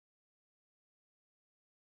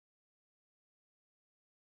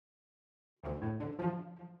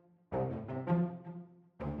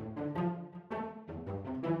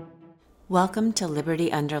Welcome to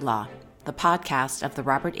Liberty Under Law, the podcast of the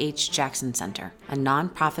Robert H. Jackson Center, a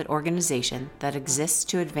nonprofit organization that exists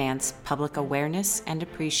to advance public awareness and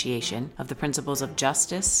appreciation of the principles of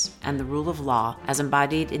justice and the rule of law as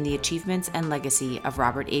embodied in the achievements and legacy of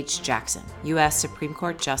Robert H. Jackson, U.S. Supreme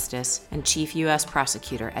Court Justice and Chief U.S.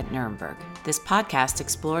 Prosecutor at Nuremberg. This podcast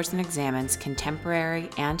explores and examines contemporary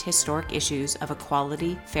and historic issues of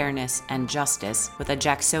equality, fairness, and justice with a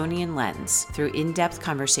Jacksonian lens through in-depth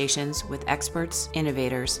conversations with experts,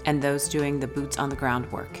 innovators, and those doing the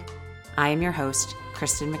boots-on-the-ground work. I am your host,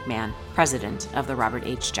 Kristen McMahon, president of the Robert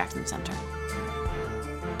H. Jackson Center.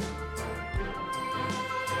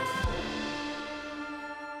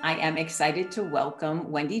 I am excited to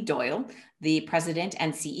welcome Wendy Doyle, the president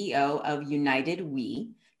and CEO of United We.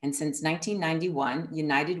 And since 1991,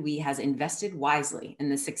 United We has invested wisely in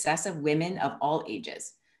the success of women of all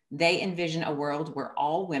ages. They envision a world where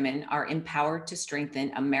all women are empowered to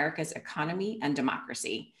strengthen America's economy and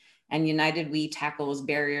democracy. And United We tackles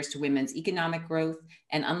barriers to women's economic growth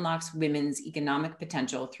and unlocks women's economic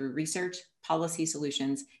potential through research, policy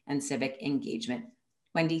solutions, and civic engagement.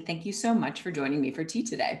 Wendy, thank you so much for joining me for tea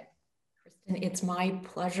today. Kristen, it's my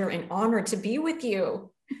pleasure and honor to be with you.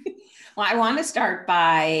 Well, I want to start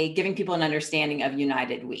by giving people an understanding of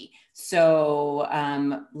United We. So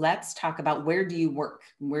let's talk about, where do you work?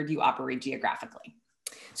 Where do you operate geographically?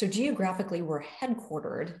 So geographically, we're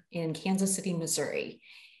headquartered in Kansas City, Missouri,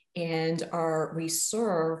 and we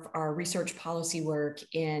serve our research policy work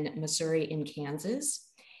in Missouri and Kansas.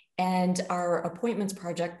 And our appointments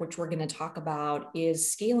project, which we're going to talk about,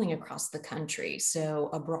 is scaling across the country, so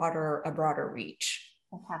a broader reach.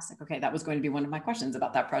 Fantastic. Okay, that was going to be one of my questions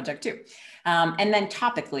about that project too. And then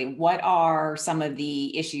topically, what are some of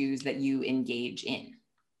the issues that you engage in?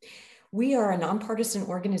 We are a nonpartisan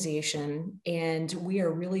organization, and we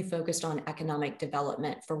are really focused on economic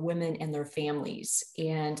development for women and their families.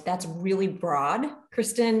 And that's really broad,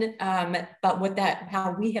 Kristen, but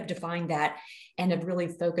how we have defined that and have really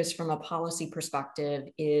focused from a policy perspective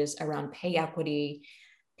is around pay equity,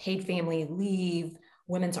 paid family leave,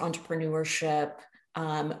 women's entrepreneurship,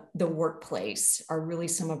 the workplace are really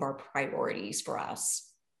some of our priorities for us.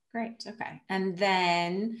 Great. Okay. And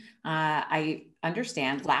then I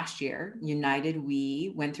understand last year, United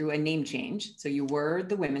We went through a name change. So you were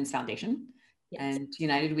the Women's Foundation. Yes. And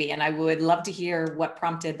United We, and I would love to hear what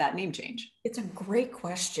prompted that name change. It's a great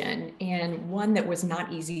question, and one that was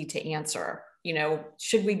not easy to answer.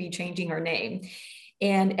 Should we be changing our name?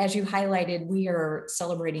 And as you highlighted, we are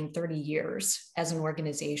celebrating 30 years as an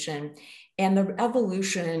organization. And the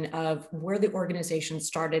evolution of where the organization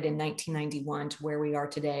started in 1991 to where we are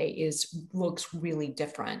today looks really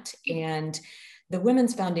different. And the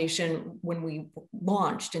Women's Foundation, when we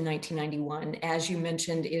launched in 1991, as you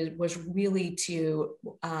mentioned, it was really to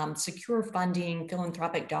secure funding,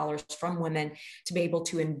 philanthropic dollars from women to be able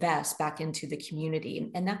to invest back into the community.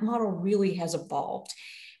 And that model really has evolved.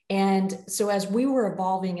 And so as we were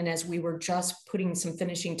evolving and as we were just putting some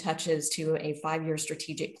finishing touches to a 5-year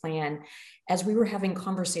strategic plan, as we were having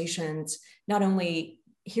conversations, not only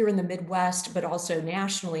here in the Midwest, but also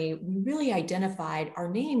nationally, we really identified our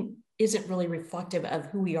name isn't really reflective of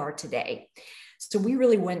who we are today. So we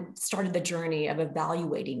really started the journey of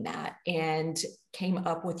evaluating that and came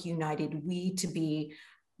up with United We to be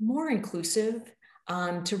more inclusive,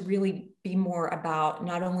 to really be more about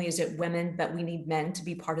not only is it women, but we need men to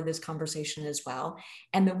be part of this conversation as well.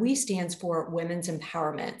 And the We stands for Women's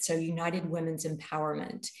Empowerment. So United Women's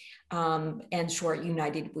Empowerment, and short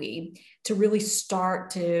United We, to really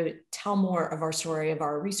start to tell more of our story of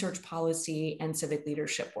our research policy and civic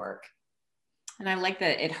leadership work. And I like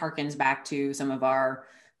that it harkens back to some of our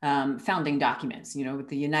founding documents, with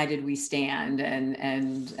the United We stand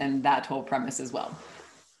and that whole premise as well.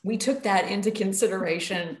 We took that into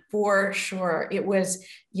consideration for sure. It was,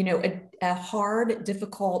 a hard,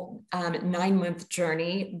 difficult 9-month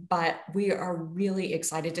journey, but we are really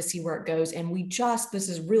excited to see where it goes. And this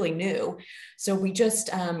is really new. So we just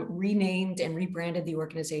renamed and rebranded the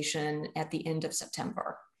organization at the end of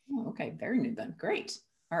September. Oh, okay. Very new then. Great.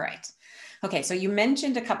 All right. Okay. So you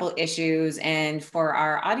mentioned a couple issues, and for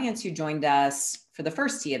our audience who joined us for the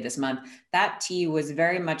first tea of this month, that tea was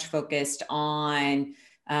very much focused on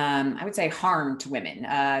I would say harm to women.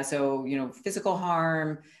 So, physical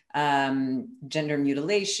harm, gender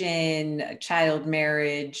mutilation, child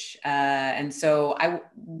marriage. And so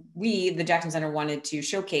the Jackson Center wanted to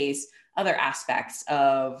showcase other aspects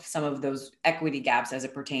of some of those equity gaps as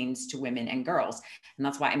it pertains to women and girls. And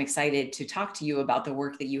that's why I'm excited to talk to you about the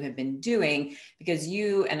work that you have been doing, because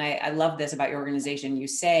you, and I love this about your organization, you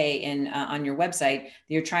say on your website that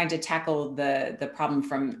you're trying to tackle the problem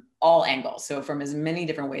from all angles. So from as many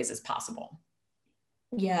different ways as possible.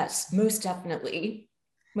 Yes, most definitely.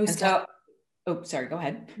 Oh, sorry, go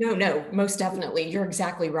ahead. No, most definitely. You're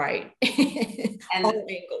exactly right. And all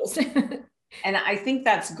angles. And I think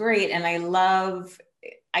that's great. And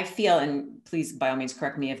I feel, and please by all means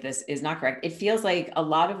correct me if this is not correct, it feels like a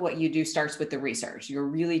lot of what you do starts with the research. You're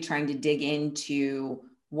really trying to dig into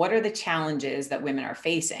what are the challenges that women are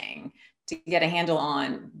facing to get a handle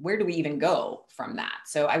on where do we even go from that.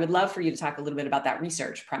 So I would love for you to talk a little bit about that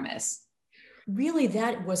research premise. Really,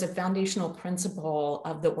 that was a foundational principle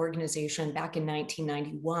of the organization back in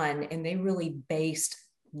 1991. And they really based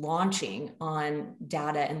launching on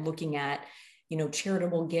data and looking at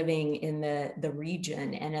charitable giving in the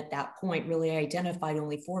region. And at that point, really identified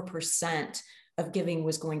only 4% of giving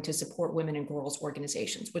was going to support women and girls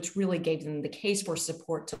organizations, which really gave them the case for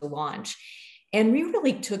support to launch. And we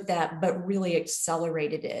really took that, but really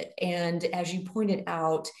accelerated it. And as you pointed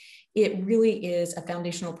out, it really is a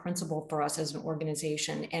foundational principle for us as an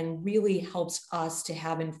organization and really helps us to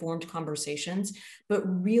have informed conversations, but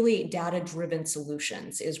really data-driven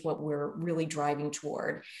solutions is what we're really driving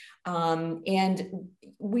toward. And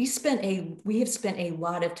we have spent a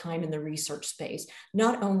lot of time in the research space,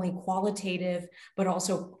 not only qualitative, but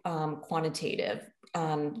also quantitative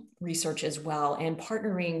research as well, and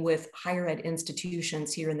partnering with higher ed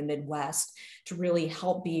institutions here in the Midwest to really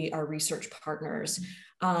help be our research partners.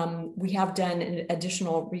 We have done an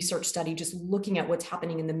additional research study just looking at what's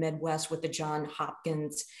happening in the Midwest with the Johns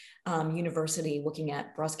Hopkins University, looking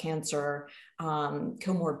at breast cancer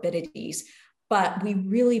comorbidities. But we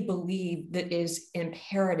really believe that it is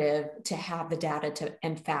imperative to have the data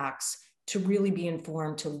and facts to really be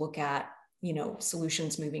informed to look at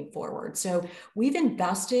solutions moving forward. So we've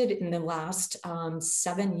invested in the last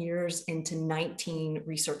 7 years into 19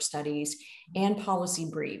 research studies and policy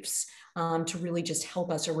briefs to really just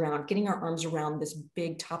help us around getting our arms around this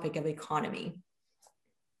big topic of economy.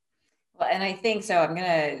 Well, and I think so. I'm going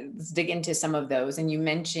to dig into some of those. And you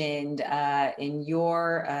mentioned in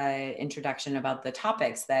your introduction about the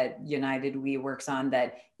topics that United We works on,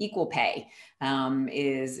 that equal pay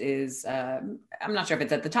is I'm not sure if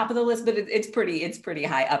it's at the top of the list, but it's pretty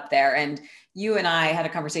high up there. And you and I had a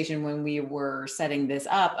conversation when we were setting this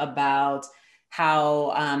up about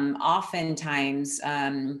how oftentimes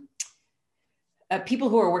people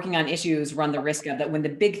who are working on issues run the risk of that when the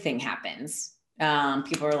big thing happens.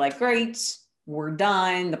 People are like, great, we're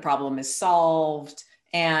done, the problem is solved,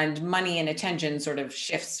 and money and attention sort of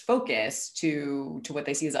shifts focus to what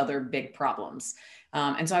they see as other big problems.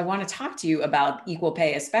 And so I want to talk to you about equal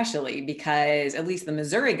pay, especially because at least the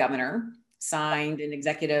Missouri governor signed an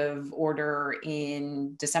executive order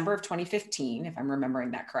in December of 2015, if I'm remembering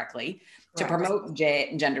that correctly, to promote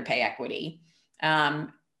gender pay equity.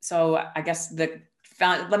 So I guess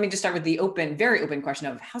let me just start with the very open question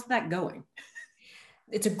of how's that going?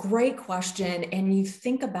 It's a great question. And you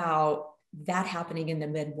think about that happening in the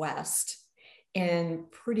Midwest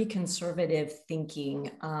and pretty conservative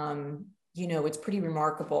thinking. It's pretty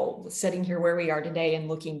remarkable sitting here where we are today and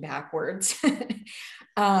looking backwards.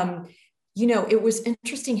 It was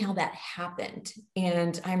interesting how that happened.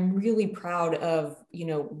 And I'm really proud of,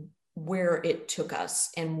 where it took us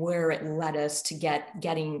and where it led us to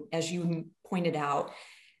getting, as you pointed out,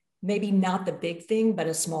 maybe not the big thing, but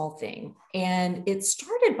a small thing. And it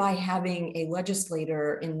started by having a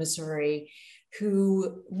legislator in Missouri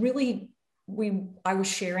who really, I was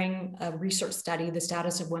sharing a research study, the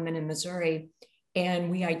status of women in Missouri, and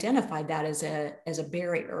we identified that as a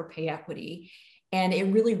barrier, pay equity. And it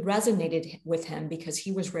really resonated with him because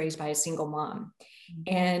he was raised by a single mom.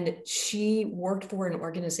 And she worked for an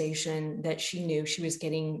organization that she knew she was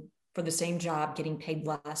getting, for the same job, getting paid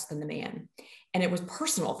less than the man. And it was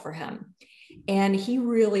personal for him. And he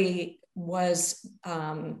really was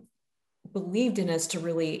believed in us to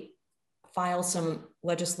really file some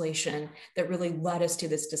legislation that really led us to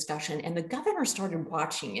this discussion. And the governor started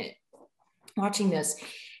watching this.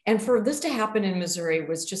 And for this to happen in Missouri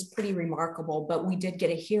was just pretty remarkable, but we did get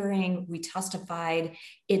a hearing, we testified.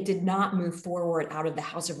 It did not move forward out of the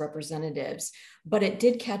House of Representatives, but it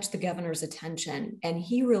did catch the governor's attention. And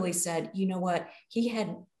he really said, you know what, he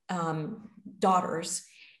had daughters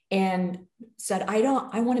and said,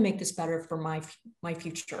 I want to make this better for my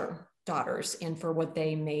future daughters and for what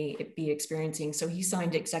they may be experiencing. So he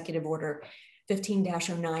signed Executive Order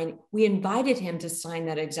 15-09. We invited him to sign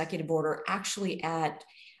that executive order actually at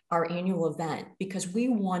our annual event because we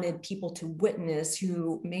wanted people to witness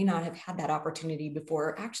who may not have had that opportunity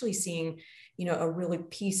before, actually seeing, a really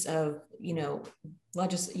piece of,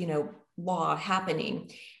 law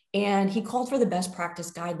happening. And he called for the best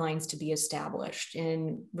practice guidelines to be established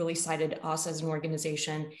and really cited us as an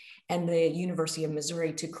organization and the University of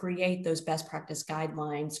Missouri to create those best practice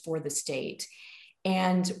guidelines for the state.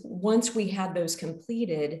 And once we had those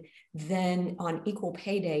completed, then on Equal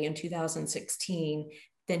Pay Day in 2016,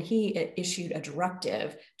 then he issued a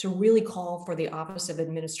directive to really call for the Office of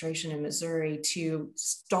Administration in Missouri to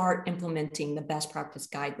start implementing the best practice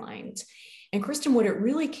guidelines. And Kristen, what it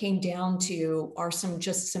really came down to are some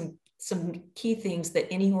key things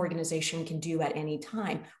that any organization can do at any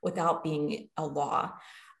time without being a law.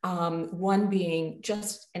 One being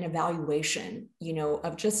just an evaluation,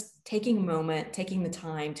 of just taking a moment, taking the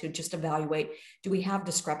time to just evaluate, do we have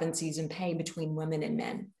discrepancies in pay between women and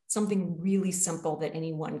men? Something really simple that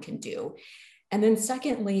anyone can do. And then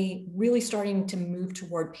secondly, really starting to move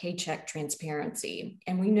toward paycheck transparency.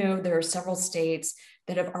 And we know there are several states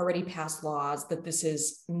that have already passed laws that this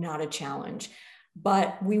is not a challenge,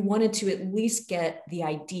 but we wanted to at least get the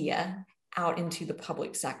idea out into the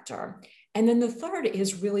public sector. And then the third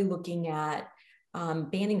is really looking at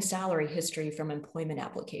banning salary history from employment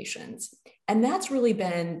applications. And that's really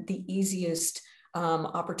been the easiest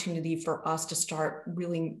opportunity for us to start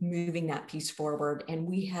really moving that piece forward. And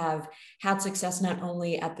we have had success not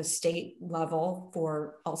only at the state level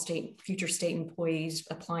for all future state employees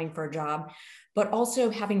applying for a job, but also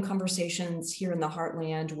having conversations here in the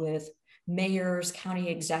heartland with mayors, county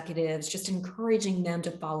executives, just encouraging them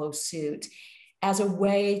to follow suit as a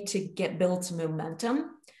way to build some momentum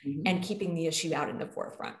and keeping the issue out in the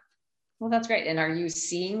forefront. Well, that's great. And are you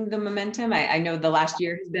seeing the momentum? I know the last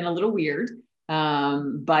year has been a little weird,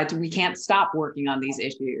 but we can't stop working on these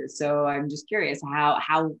issues. So I'm just curious,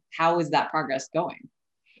 how is that progress going?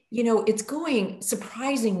 It's going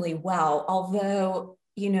surprisingly well, although,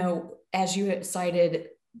 as you had cited,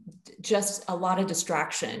 just a lot of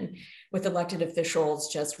distraction with elected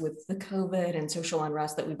officials, just with the COVID and social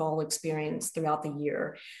unrest that we've all experienced throughout the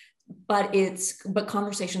year. But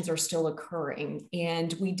conversations are still occurring.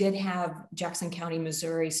 And we did have Jackson County,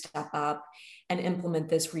 Missouri step up and implement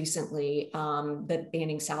this recently, the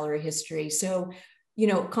banning salary history. So,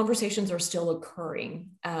 conversations are still occurring.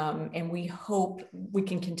 And we hope we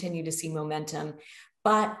can continue to see momentum.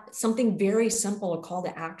 But something very simple, a call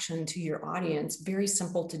to action to your audience, very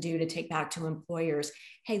simple to do, to take back to employers.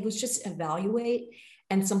 Hey, let's just evaluate,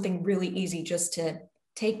 and something really easy, just to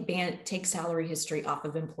take salary history off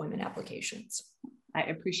of employment applications. I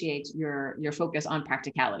appreciate your focus on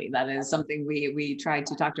practicality. That is something we try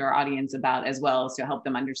to talk to our audience about as well, to help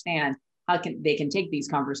them understand how they can take these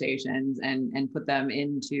conversations and put them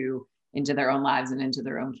into their own lives and into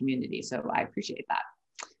their own community. So I appreciate that.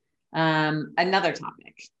 Another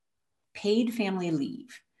topic, paid family leave.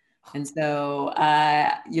 And so,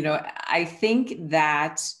 I think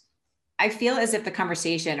that I feel as if the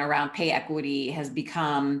conversation around pay equity has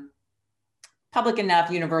become public enough,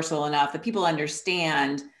 universal enough that people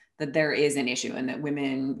understand that there is an issue, and that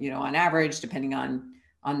women, on average, depending on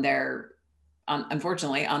their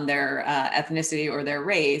ethnicity or their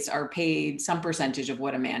race, are paid some percentage of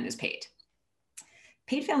what a man is paid.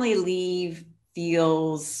 Paid family leave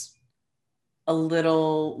feels a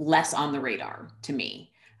little less on the radar to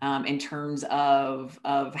me, in terms of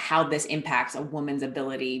how this impacts a woman's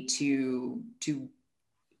ability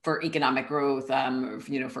for economic growth,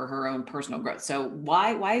 for her own personal growth. So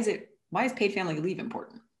why is paid family leave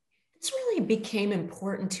important? This really became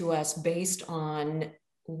important to us based on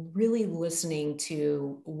really listening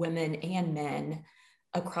to women and men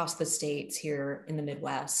across the states here in the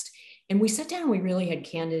Midwest. And we sat down, we really had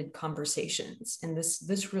candid conversations, and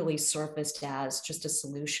this really surfaced as just a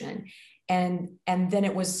solution. And then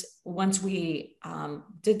it was, once we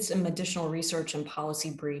did some additional research and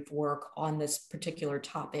policy brief work on this particular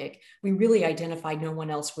topic, we really identified no one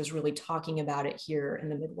else was really talking about it here in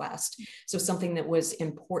the Midwest. So something that was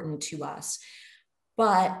important to us.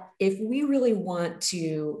 But if we really want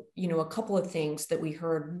to, a couple of things that we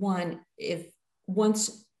heard. One,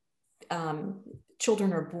 once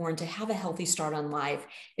children are born, to have a healthy start on life,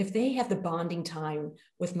 if they have the bonding time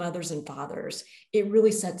with mothers and fathers, it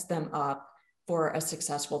really sets them up for a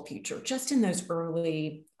successful future, just in those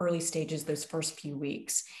early stages, those first few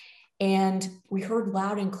weeks. And we heard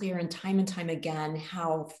loud and clear and time again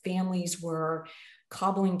how families were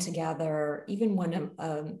cobbling together, even when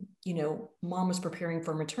mom was preparing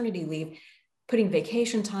for maternity leave, putting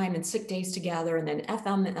vacation time and sick days together, and then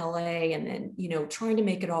FMLA, and then, trying to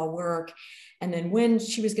make it all work. And then when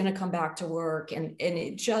she was going to come back to work, and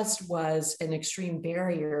it just was an extreme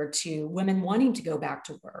barrier to women wanting to go back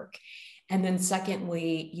to work. And then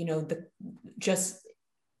secondly, just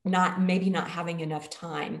not having enough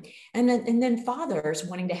time. And then fathers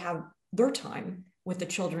wanting to have their time with the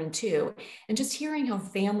children too. And just hearing how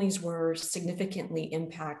families were significantly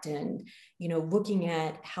impacted, looking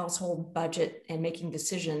at household budget and making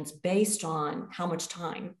decisions based on how much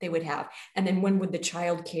time they would have. And then when would the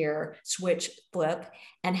childcare switch flip,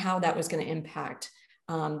 and how that was going to impact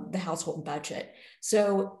the household budget.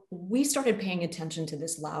 So we started paying attention to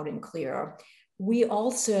this loud and clear. We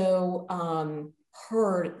also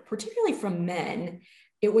heard, particularly from men,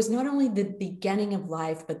 it was not only the beginning of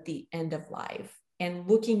life, but the end of life. And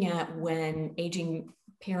looking at when aging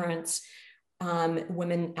parents,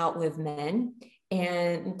 women outlive men,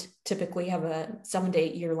 and typically have a 7 to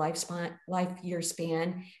 8 year life year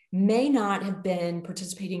span, may not have been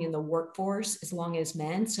participating in the workforce as long as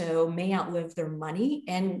men, so may outlive their money,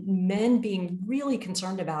 and men being really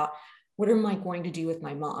concerned about, what am I going to do with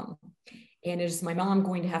my mom? And is my mom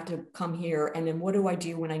going to have to come here? And then what do I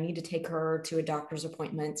do when I need to take her to a doctor's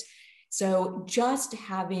appointment? So just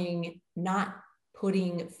not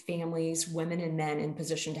putting families, women and men, in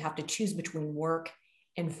position to have to choose between work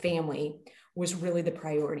and family was really the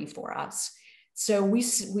priority for us. So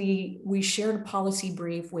we shared a policy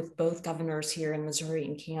brief with both governors here in Missouri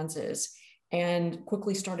and Kansas, and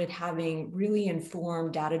quickly started having really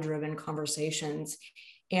informed, data-driven conversations.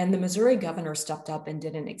 And the Missouri governor stepped up and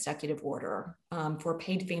did an executive order for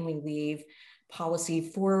paid family leave policy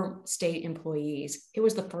for state employees. It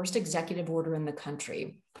was the first executive order in the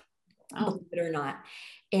country, believe it or not.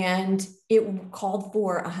 And it called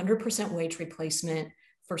for 100% wage replacement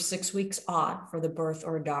for 6 weeks off for the birth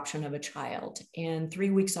or adoption of a child, and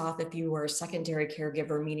 3 weeks off if you were a secondary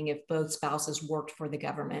caregiver, meaning if both spouses worked for the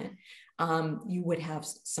government, you would have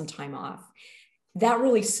some time off. That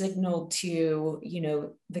really signaled to,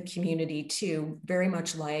 the community too, very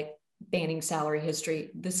much like banning salary history.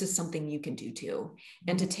 This is something you can do too.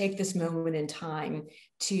 And to take this moment in time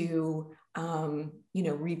to,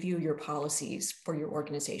 review your policies for your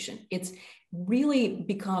organization. It's really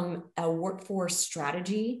become a workforce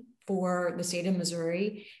strategy for the state of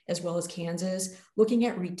Missouri, as well as Kansas, looking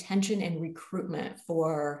at retention and recruitment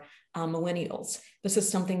for millennials. This is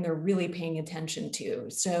something they're really paying attention to.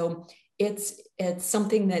 So it's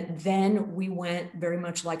something that then we went very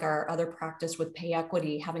much like our other practice with pay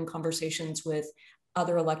equity, having conversations with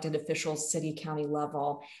other elected officials, city, county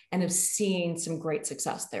level, and have seen some great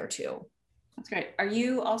success there too. That's great. Are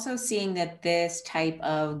you also seeing that this type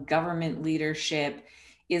of government leadership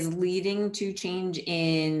is leading to change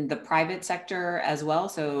in the private sector as well?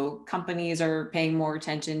 So companies are paying more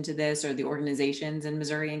attention to this, or the organizations in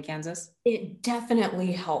Missouri and Kansas? It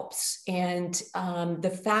definitely helps. And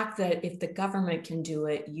the fact that if the government can do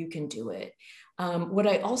it, you can do it. What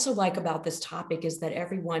I also like about this topic is that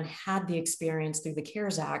everyone had the experience through the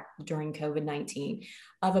CARES Act during COVID-19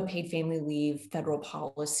 of a paid family leave federal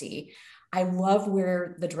policy. I love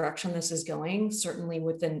where the direction this is going. Certainly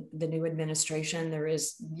within the new administration, there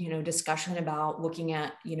is, discussion about looking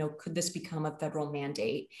at, could this become a federal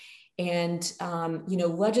mandate? And,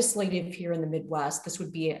 legislative here in the Midwest, this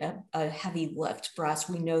would be a heavy lift for us.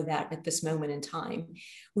 We know that at this moment in time.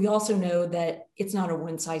 We also know that it's not a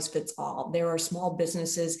one size fits all. There are small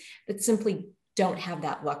businesses that simply don't have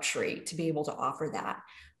that luxury to be able to offer that.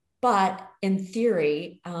 But in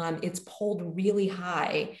theory, it's polled really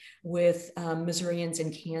high with Missourians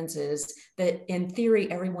in Kansas that in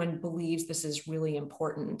theory, everyone believes this is really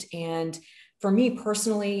important. And for me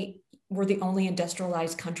personally, we're the only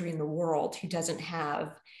industrialized country in the world who doesn't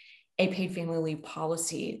have a paid family leave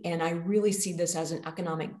policy. And I really see this as an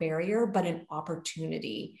economic barrier, but an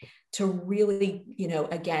opportunity to really,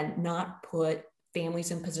 again, not put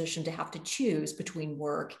families in position to have to choose between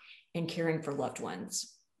work and caring for loved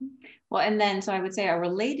ones. Well, and then, so I would say a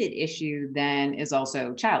related issue then is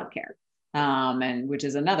also childcare, and which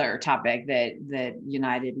is another topic that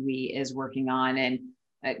United We is working on. And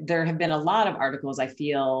there have been a lot of articles, I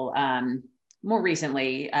feel, more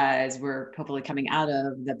recently, as we're hopefully coming out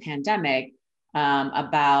of the pandemic,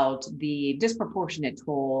 about the disproportionate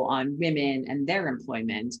toll on women and their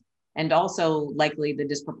employment, and also likely the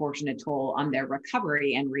disproportionate toll on their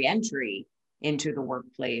recovery and reentry into the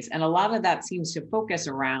workplace. And a lot of that seems to focus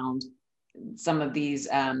around some of these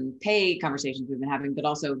pay conversations we've been having, but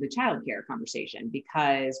also the childcare conversation,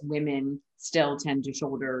 because women still tend to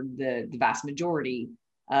shoulder the vast majority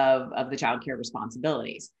of the childcare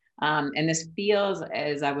responsibilities. And this feels,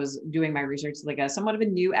 as I was doing my research, like a somewhat of a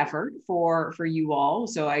new effort for you all.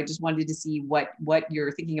 So I just wanted to see what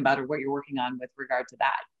you're thinking about or what you're working on with regard to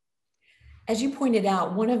that. As you pointed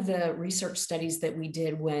out, one of the research studies that we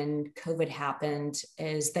did when COVID happened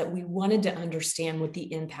is that we wanted to understand what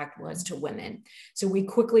the impact was to women. So we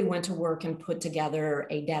quickly went to work and put together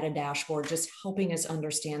a data dashboard, just helping us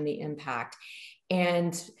understand the impact.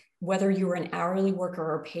 And whether you were an hourly worker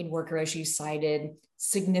or paid worker, as you cited,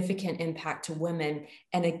 significant impact to women.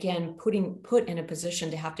 And again, put in a position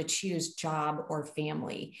to have to choose job or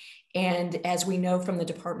family. And as we know from the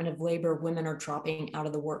Department of Labor, women are dropping out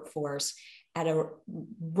of the workforce at a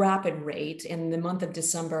rapid rate. In the month of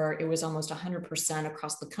December, it was almost 100%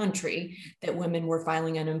 across the country that women were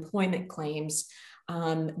filing unemployment claims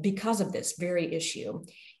because of this very issue.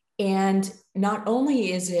 And not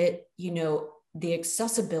only is it, the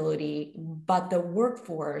accessibility, but the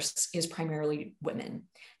workforce is primarily women.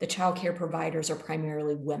 The childcare providers are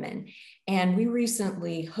primarily women. And we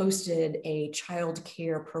recently hosted a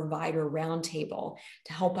childcare provider roundtable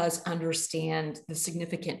to help us understand the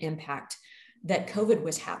significant impact that COVID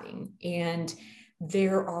was having. And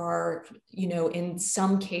there are, in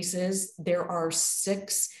some cases, there are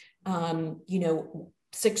six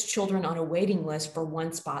children on a waiting list for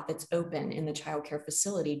one spot that's open in the childcare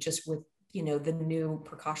facility, just with the new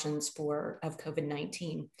precautions of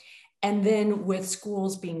COVID-19. And then with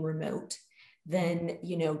schools being remote, then,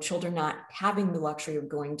 children not having the luxury of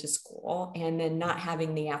going to school and then not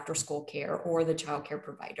having the after school care or the childcare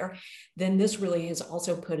provider, then this really has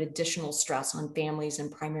also put additional stress on families and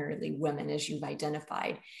primarily women, as you've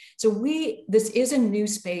identified. So this is a new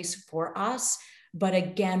space for us, but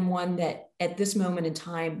again, one that at this moment in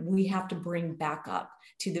time, we have to bring back up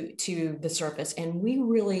to the surface. And we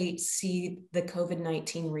really see the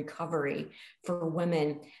COVID-19 recovery for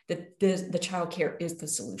women, that the childcare is the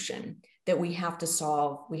solution that we have to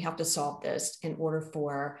solve. We have to solve this in order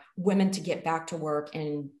for women to get back to work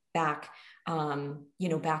and back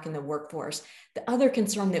in the workforce. The other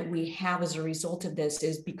concern that we have as a result of this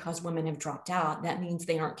is because women have dropped out, that means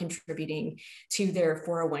they aren't contributing to their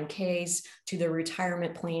 401ks, to their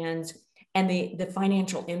retirement plans. And the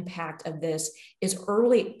financial impact of this is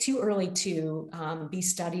too early to be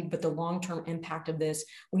studied, but the long-term impact of this,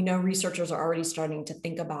 we know researchers are already starting to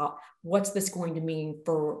think about what's this going to mean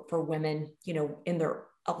for women, when they're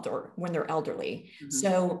elderly. Mm-hmm.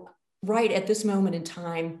 So right at this moment in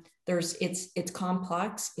time, it's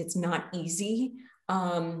complex, it's not easy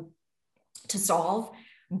to solve,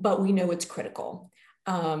 but we know it's critical.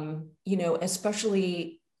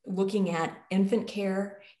 Especially looking at infant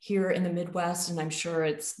care here in the Midwest, and I'm sure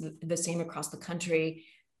it's the same across the country,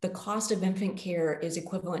 the cost of infant care is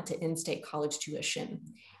equivalent to in-state college tuition.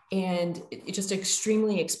 And it's just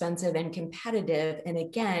extremely expensive and competitive. And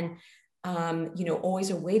again, always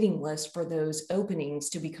a waiting list for those openings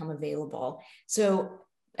to become available. So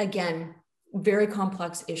again, very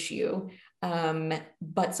complex issue,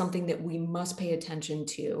 but something that we must pay attention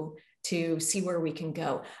to see where we can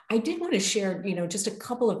go. I did want to share, just a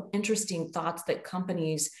couple of interesting thoughts that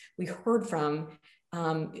companies we heard from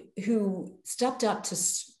who stepped up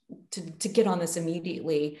to get on this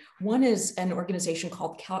immediately. One is an organization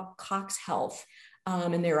called Cox Health,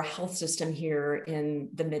 and they're a health system here in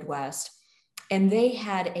the Midwest. And they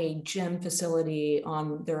had a gym facility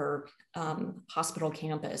on their hospital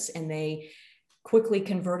campus, and they quickly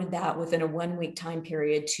converted that within a 1-week time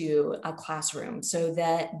period to a classroom so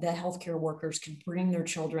that the healthcare workers could bring their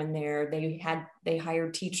children there. They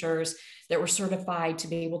hired teachers that were certified to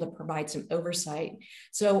be able to provide some oversight.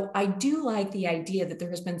 So I do like the idea that there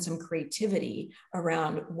has been some creativity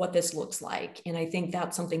around what this looks like. And I think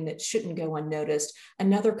that's something that shouldn't go unnoticed.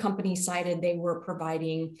 Another company cited they were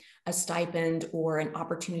providing a stipend or an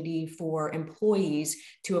opportunity for employees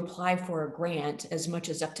to apply for a grant as much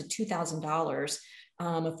as up to $2,000,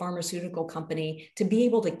 a pharmaceutical company, to be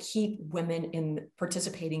able to keep women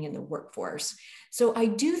participating in the workforce. So I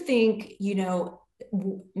do think,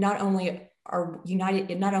 not only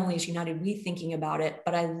is United We thinking about it,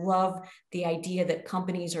 but I love the idea that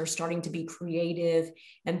companies are starting to be creative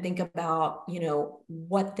and think about,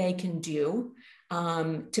 what they can do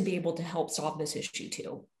to be able to help solve this issue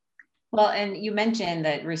too. Well, and you mentioned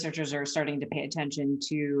that researchers are starting to pay attention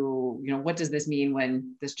to, what does this mean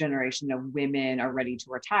when this generation of women are ready to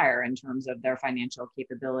retire in terms of their financial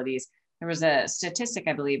capabilities? There was a statistic,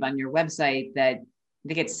 I believe, on your website that I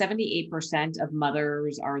think it's 78% of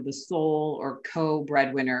mothers are the sole or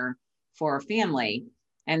co-breadwinner for a family.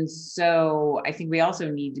 And so I think we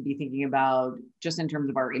also need to be thinking about, just in terms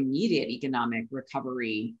of our immediate economic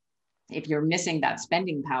recovery, if you're missing that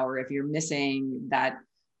spending power, if you're missing that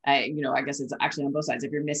I guess it's actually on both sides.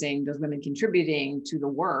 If you're missing those women contributing to the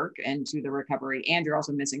work and to the recovery, and you're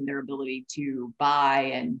also missing their ability to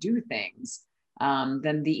buy and do things,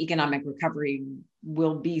 then the economic recovery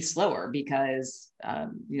will be slower because,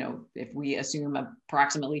 if we assume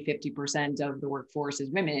approximately 50% of the workforce is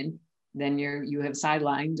women, then you have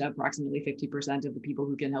sidelined approximately 50% of the people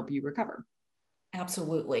who can help you recover.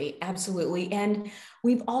 Absolutely. Absolutely. And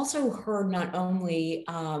we've also heard not only,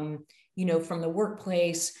 from the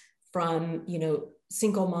workplace, from,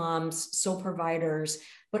 single moms, sole providers,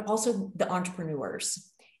 but also the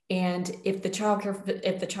entrepreneurs. And if the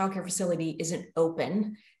childcare facility isn't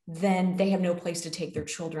open, then they have no place to take their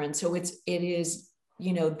children. So it is,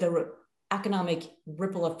 the economic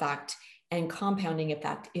ripple effect and compounding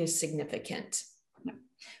effect is significant.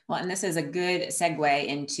 Well, and this is a good segue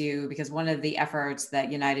into, because one of the efforts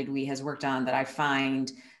that United We has worked on that I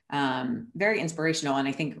find very inspirational, and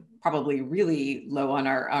I think probably really low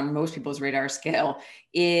on most people's radar scale,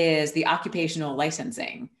 is the occupational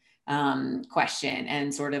licensing question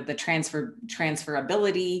and sort of the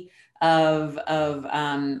transferability of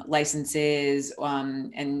licenses,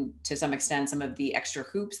 and to some extent, some of the extra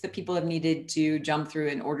hoops that people have needed to jump through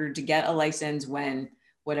in order to get a license when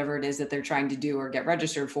whatever it is that they're trying to do or get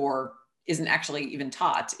registered for isn't actually even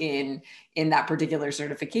taught in that particular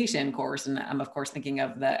certification course. And I'm of course thinking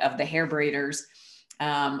of the hair braiders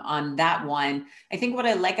on that one. I think what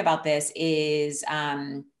I like about this is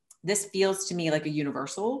this feels to me like a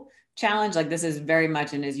universal challenge. Like this is very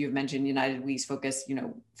much, and as you've mentioned, United We's focus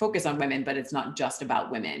on women, but it's not just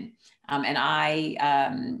about women. And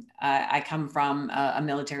I come from a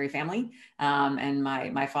military family, and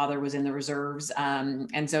my father was in the reserves.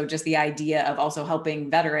 And so just the idea of also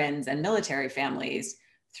helping veterans and military families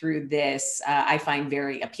through this, I find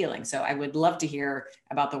very appealing. So I would love to hear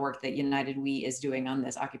about the work that United We is doing on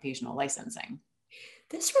this occupational licensing.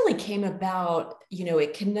 This really came about,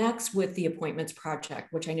 it connects with the Appointments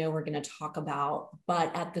Project, which I know we're going to talk about,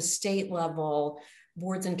 but at the state level,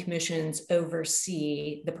 boards and commissions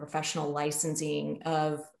oversee the professional licensing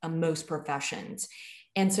of most professions.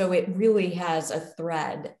 And so it really has a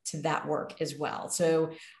thread to that work as well.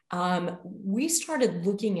 So we started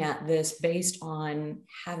looking at this based on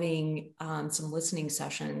having some listening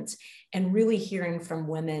sessions and really hearing from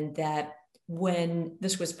women that when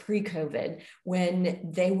this was pre-COVID,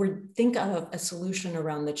 when they would think of a solution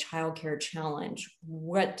around the childcare challenge,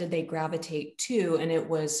 what did they gravitate to? And it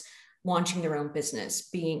was launching their own business,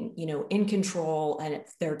 being, in control and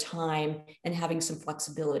their time and having some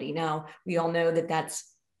flexibility. Now, we all know that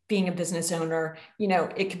that's being a business owner,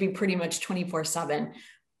 it could be pretty much 24/7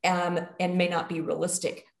 and may not be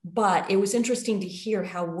realistic. But it was interesting to hear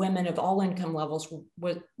how women of all income levels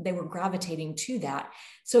they were gravitating to that.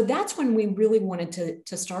 So that's when we really wanted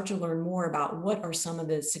to start to learn more about what are some of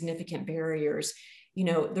the significant barriers.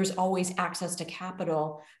 There's always access to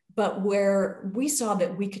capital, but where we saw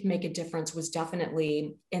that we could make a difference was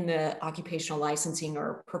definitely in the occupational licensing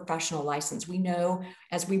or professional license. We know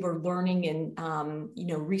as we were learning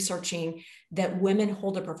and researching that women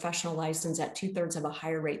hold a professional license at 2/3 of a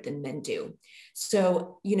higher rate than men do.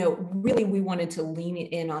 So, really we wanted to lean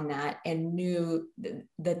in on that and knew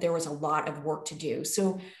that there was a lot of work to do.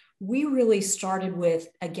 So we really started with,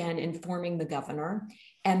 again, informing the governor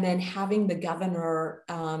and then having the governor,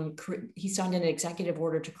 he signed an executive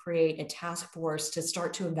order to create a task force to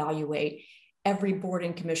start to evaluate every board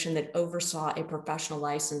and commission that oversaw a professional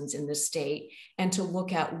license in the state and to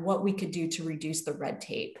look at what we could do to reduce the red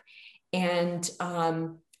tape. And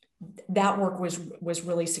that work was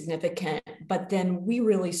really significant. But then we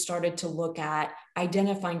really started to look at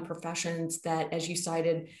identifying professions that, as you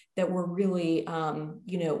cited, that were really,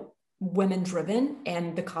 women driven,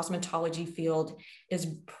 and the cosmetology field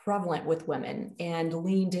is prevalent with women, and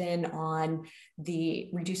leaned in on the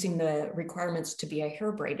reducing the requirements to be a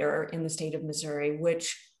hair braider in the state of Missouri,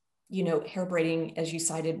 which, hair braiding, as you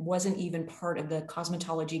cited, wasn't even part of the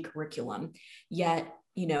cosmetology curriculum. Yet,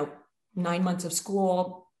 9 months of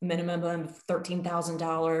school, minimum of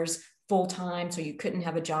 $13,000 full time, so you couldn't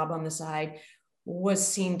have a job on the side,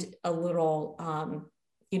 seemed a little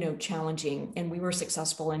challenging. And we were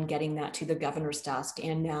successful in getting that to the governor's desk.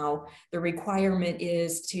 And now the requirement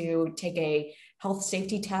is to take a health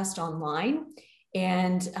safety test online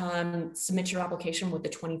and submit your application with a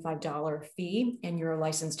 $25 fee, and you're a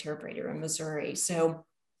licensed hair braider in Missouri. So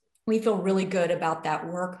we feel really good about that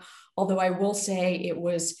work. Although I will say it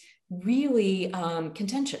was really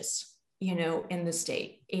contentious, in the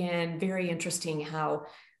state, and very interesting how,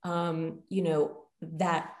 how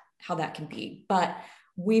that can be. But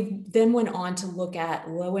We then went on to look at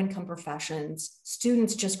low-income professions,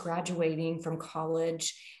 students just graduating from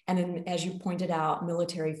college, and then, as you pointed out,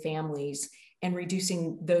 military families, and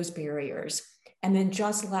reducing those barriers. And then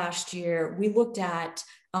just last year, we looked at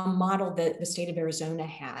a model that the state of Arizona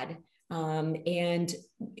had, and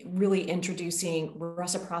really introducing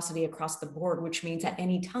reciprocity across the board, which means at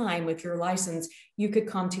any time with your license, you could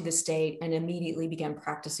come to the state and immediately begin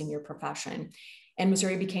practicing your profession. And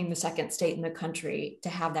Missouri became the second state in the country to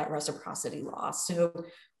have that reciprocity law. So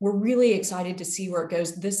we're really excited to see where it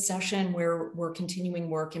goes. This session, where we're continuing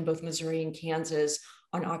work in both Missouri and Kansas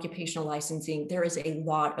on occupational licensing, there is a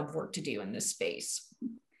lot of work to do in this space.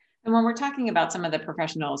 And when we're talking about some of the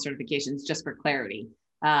professional certifications, just for clarity,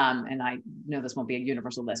 and I know this won't be a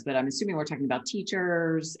universal list, but I'm assuming we're talking about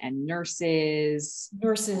teachers and nurses.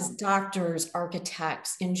 Nurses, doctors,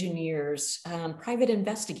 architects, engineers, private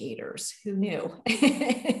investigators, who knew?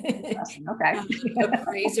 Okay.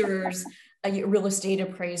 Appraisers, real estate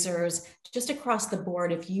appraisers, just across the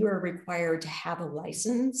board. If you are required to have a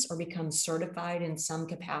license or become certified in some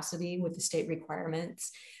capacity with the state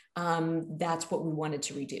requirements, that's what we wanted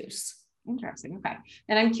to reduce. Interesting. Okay.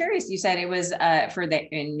 And I'm curious, you said it was for the,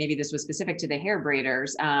 and maybe this was specific to the hair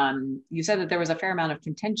braiders. You said that there was a fair amount of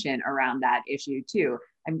contention around that issue too.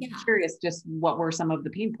 I'm curious, just what were some of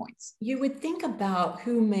the pain points? You would think about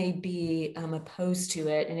who may be opposed to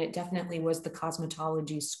it. And it definitely was the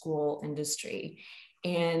cosmetology school industry.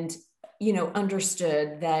 And,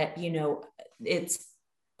 understood that, it's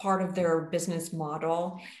part of their business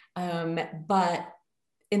model. But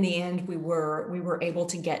in the end, we were able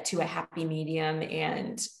to get to a happy medium,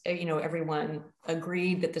 and everyone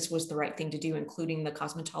agreed that this was the right thing to do, including the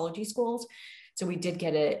cosmetology schools. So we did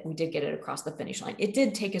get it across the finish line. It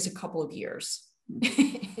did take us a couple of years.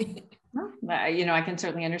 I can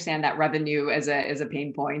certainly understand that revenue as a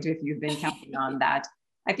pain point if you've been counting on that.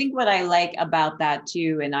 I think what I like about that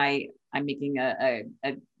too, and I'm making a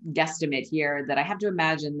guesstimate here, that I have to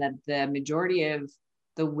imagine that the majority of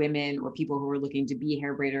the women or people who were looking to be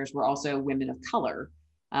hair braiders were also women of color.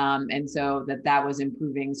 And so that was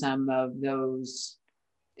improving some of those,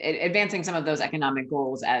 advancing some of those economic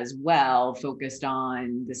goals as well, focused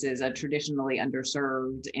on this is a traditionally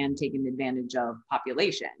underserved and taken advantage of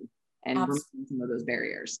population, and removing some of those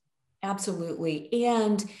barriers. Absolutely.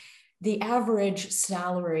 And the average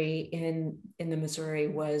salary in the Missouri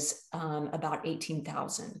was about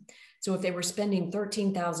 $18,000. So if they were spending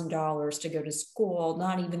 $13,000 to go to school,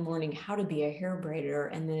 not even learning how to be a hair braider,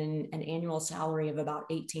 and then an annual salary of about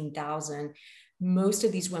 $18,000, most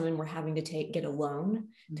of these women were having to get a loan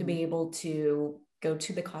to be able to go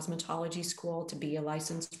to the cosmetology school to be a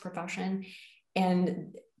licensed profession,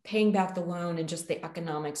 and paying back the loan and just the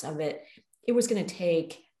economics of it. It was going to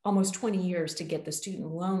take almost 20 years to get the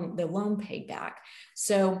loan paid back.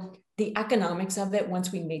 So the economics of it,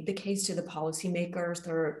 once we made the case to the policymakers,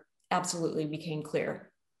 there absolutely became clear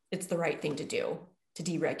it's the right thing to do to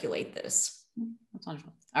deregulate this. That's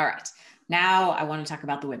wonderful. All right. Now I want to talk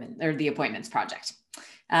about the women, or the appointments project.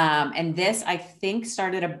 And this, I think,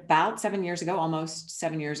 started about 7 years ago, almost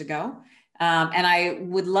 7 years ago. And I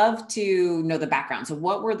would love to know the background. So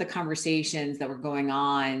what were the conversations that were going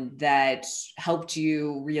on that helped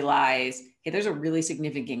you realize, hey, there's a really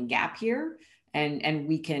significant gap here, and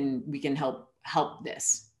we can help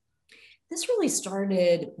this? This really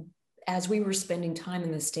started as we were spending time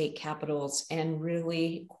in the state capitals and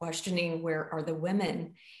really questioning, where are the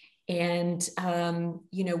women? And,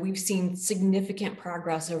 we've seen significant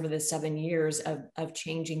progress over the 7 years of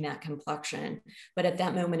changing that complexion. But at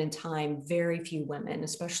that moment in time, very few women,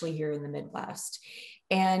 especially here in the Midwest.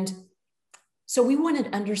 And so we wanted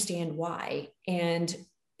to understand why, and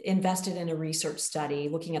invested in a research study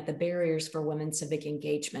looking at the barriers for women's civic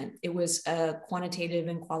engagement. It was a quantitative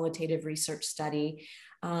and qualitative research study,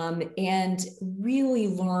 and really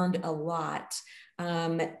learned a lot.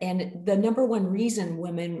 And the number one reason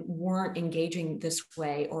women weren't engaging this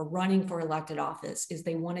way or running for elected office is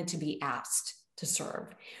they wanted to be asked to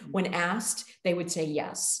serve. When asked, they would say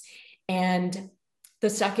yes. And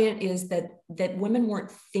the second is that women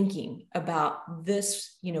weren't thinking about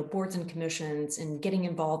this, boards and commissions and getting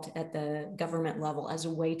involved at the government level as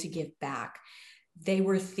a way to give back. They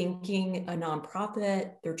were thinking a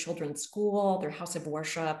nonprofit, their children's school, their house of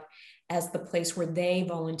worship, as the place where they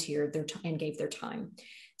volunteered and gave their time.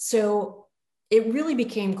 So it really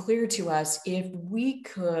became clear to us, if we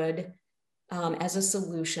could, as a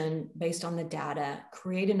solution based on the data,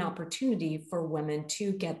 create an opportunity for women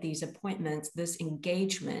to get these appointments, this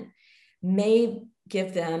engagement may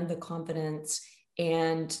give them the confidence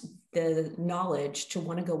and the knowledge to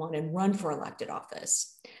want to go on and run for elected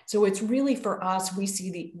office. So it's really, for us, we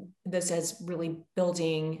see this as really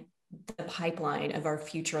building the pipeline of our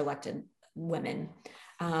future elected women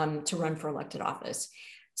to run for elected office.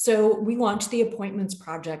 So we launched the Appointments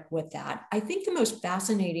Project with that. I think the most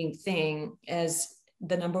fascinating thing, as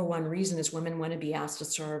the number one reason is women want to be asked to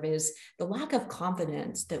serve, is the lack of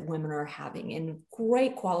confidence that women are having. And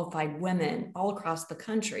great qualified women all across the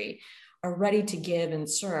country are ready to give and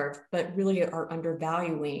serve, but really are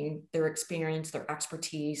undervaluing their experience, their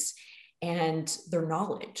expertise, and their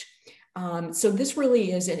knowledge. So this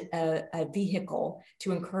really is a vehicle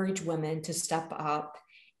to encourage women to step up,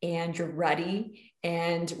 and you're ready,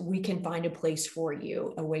 and we can find a place for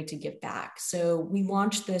you, a way to give back. So we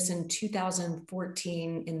launched this in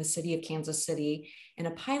 2014 in the city of Kansas City in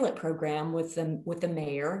a pilot program with the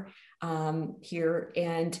mayor here,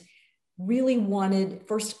 and really wanted,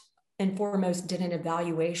 first and foremost, did an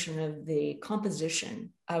evaluation of the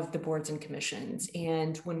composition of the boards and commissions.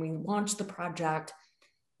 And when we launched the project,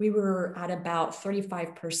 we were at about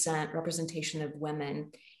 35% representation of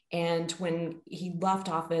women. And when he left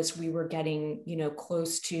office, we were getting,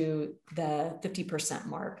 close to the 50%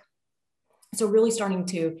 mark. So really starting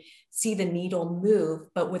to see the needle move,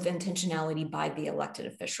 but with intentionality by the elected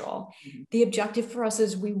official. Mm-hmm. The objective for us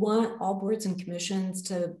is we want all boards and commissions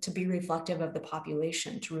to be reflective of the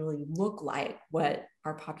population, to really look like what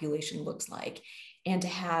our population looks like, and to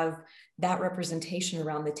have that representation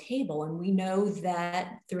around the table. And we know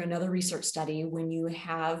that through another research study, when you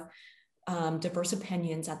have diverse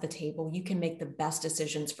opinions at the table, you can make the best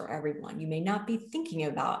decisions for everyone. You may not be thinking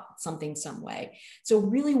about something some way. So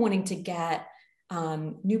really wanting to get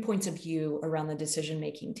new points of view around the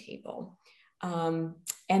decision-making table. And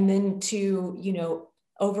then to,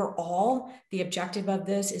 overall, the objective of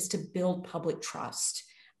this is to build public trust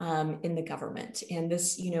in the government. And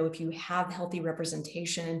this, if you have healthy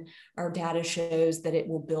representation, our data shows that it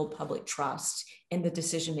will build public trust in the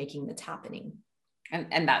decision-making that's happening.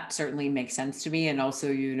 And that certainly makes sense to me. And also,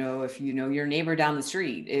 if your neighbor down the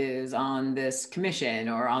street is on this commission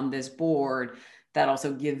or on this board, that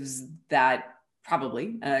also gives that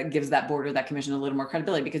gives that board or that commission a little more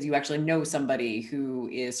credibility, because you actually know somebody who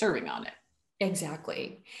is serving on it.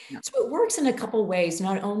 Exactly. Yeah. So it works in a couple of ways.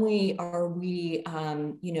 Not only are we,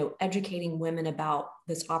 educating women about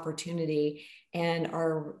this opportunity, and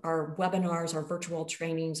our webinars, our virtual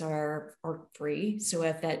trainings are free. So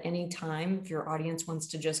if at any time, if your audience wants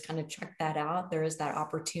to just kind of check that out, there is that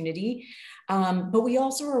opportunity. But we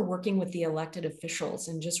also are working with the elected officials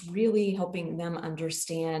and just really helping them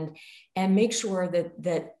understand and make sure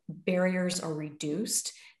that barriers are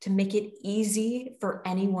reduced, to make it easy for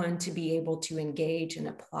anyone to be able to engage and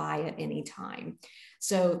apply at any time.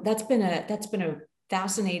 So that's been a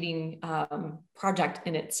fascinating project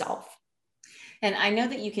in itself. And I know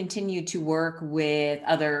that you continue to work with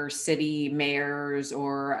other city mayors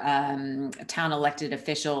or town elected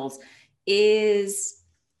officials. Is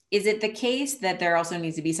it the case that there also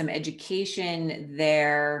needs to be some education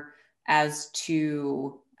there as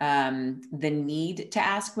to the need to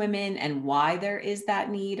ask women and why there is that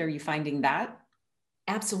need? Are you finding that?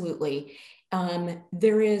 Absolutely.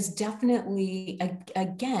 There is definitely,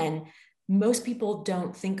 again, most people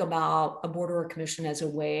don't think about a board or a commission as a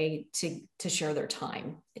way to share their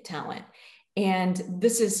time, talent. And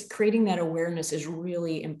this is creating that awareness is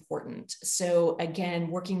really important. So again,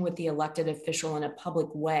 working with the elected official in a public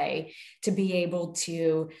way to be able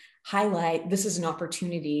to highlight this is an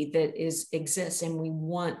opportunity that exists and we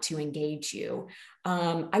want to engage you.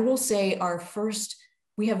 I will say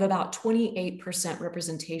we have about 28%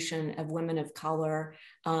 representation of women of color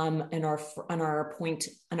in all of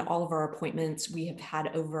our appointments. We have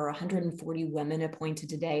had over 140 women appointed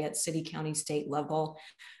today at city, county, state level.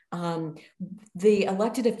 The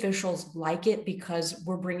elected officials like it because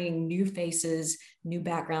we're bringing new faces, new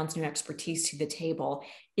backgrounds, new expertise to the table.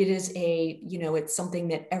 It is it's something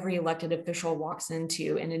that every elected official walks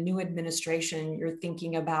into. In a new administration, you're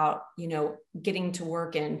thinking about, getting to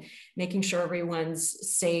work and making sure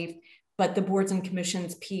everyone's safe. But the boards and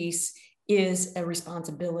commissions piece is a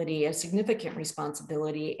responsibility, a significant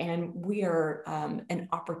responsibility. And we are an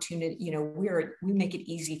opportunity, we make it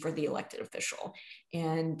easy for the elected official.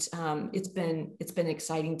 And it's been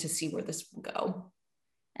exciting to see where this will go.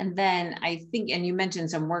 And then I think, and you mentioned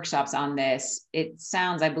some workshops on this, it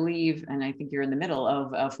sounds, I believe, and I think you're in the middle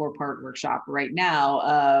of a 4-part workshop right now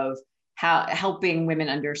of how helping women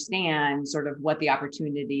understand sort of what the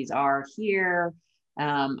opportunities are here.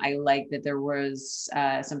 I like that there was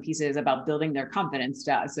some pieces about building their confidence,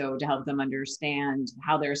 so to help them understand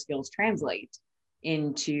how their skills translate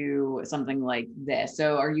into something like this?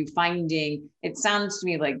 So are you finding, it sounds to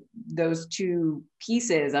me like those two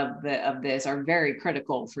pieces of this are very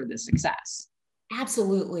critical for the success.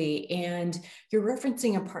 Absolutely. And you're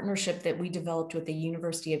referencing a partnership that we developed with the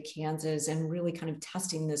University of Kansas and really kind of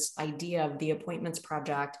testing this idea of the appointments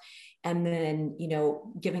project. And then,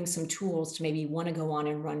 giving some tools to maybe want to go on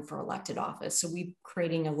and run for elected office. So we're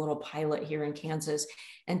creating a little pilot here in Kansas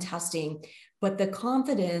and testing. But the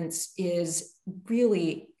confidence is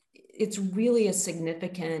really, it's really a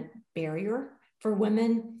significant barrier for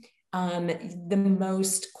women. The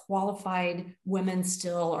most qualified women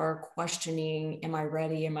still are questioning, am I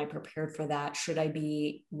ready? Am I prepared for that? Should I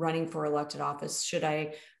be running for elected office? Should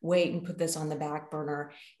I wait and put this on the back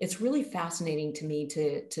burner? It's really fascinating to me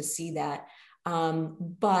to see that.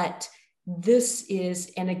 But this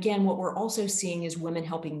is, and again, what we're also seeing is women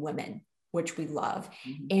helping women, which we love.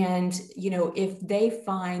 Mm-hmm. And, if they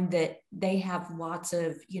find that they have lots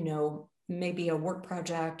of, maybe a work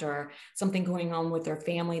project or something going on with their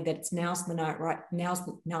family that's now's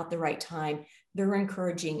not the right time, they're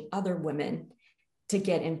encouraging other women to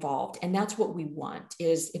get involved. And that's what we want,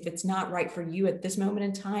 is if it's not right for you at this moment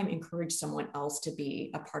in time, encourage someone else to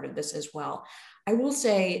be a part of this as well. I will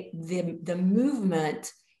say the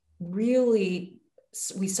movement really,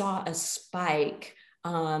 we saw a spike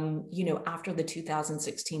after the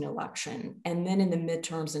 2016 election. And then in the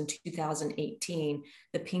midterms in 2018,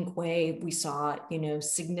 the pink wave, we saw,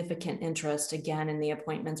 significant interest again in the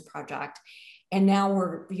appointments project. And now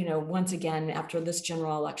we're, once again, after this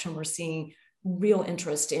general election, we're seeing real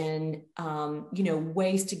interest in,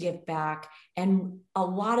 ways to give back, and a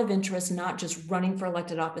lot of interest, not just running for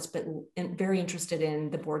elected office, but very interested in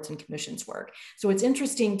the boards and commissions work. So it's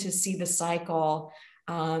interesting to see the cycle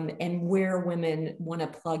and where women want to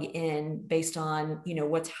plug in based on,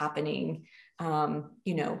 what's happening,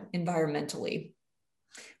 environmentally.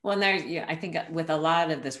 Well, and there's, I think with a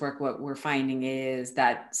lot of this work, what we're finding is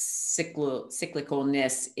that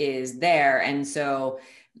cyclicalness is there. And so,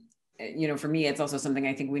 for me, it's also something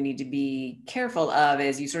I think we need to be careful of,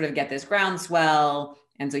 is you sort of get this groundswell.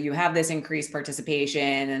 And so you have this increased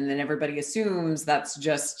participation, and then everybody assumes that's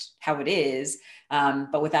just how it is.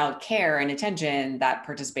 But without care and attention, that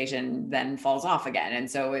participation then falls off again.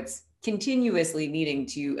 And so it's continuously needing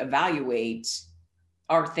to evaluate,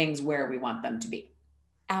 are things where we want them to be.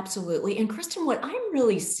 Absolutely. And Kristen, what I'm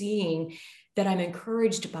really seeing that I'm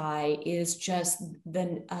encouraged by is just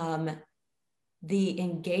the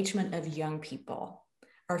engagement of young people,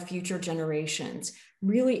 our future generations,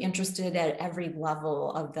 really interested at every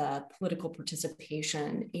level of the political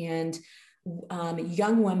participation, and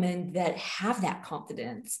young women that have that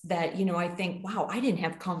confidence that, I think, wow, I didn't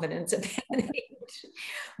have confidence at that age.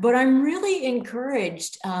 But I'm really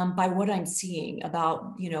encouraged by what I'm seeing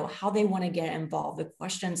about, how they want to get involved, the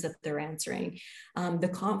questions that they're answering, the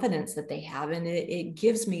confidence that they have. And it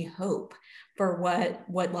gives me hope for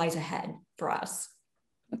what lies ahead for us.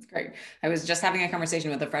 That's great. I was just having a conversation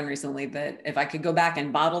with a friend recently that if I could go back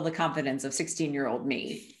and bottle the confidence of 16-year-old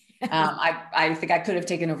me, I think I could have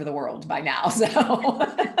taken over the world by now. So,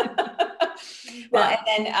 well,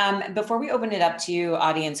 and then before we open it up to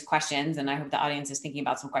audience questions, and I hope the audience is thinking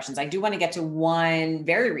about some questions, I do want to get to one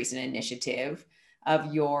very recent initiative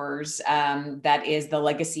of yours, that is the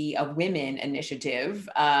Legacy of Women initiative.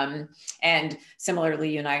 And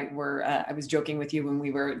similarly, you and I were, I was joking with you when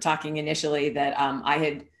we were talking initially that I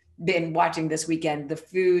had been watching this weekend the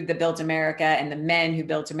food that built America and the men who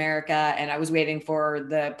built America. And I was waiting for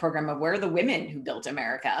the program of where are the women who built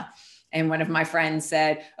America. And one of my friends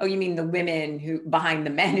said, oh, you mean the women who behind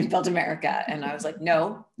the men who built America? And I was like,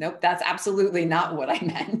 nope, that's absolutely not what I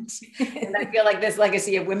meant. And I feel like this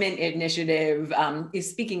Legacy of Women initiative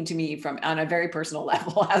is speaking to me on a very personal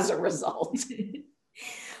level as a result.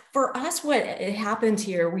 For us, what happened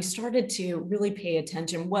here, we started to really pay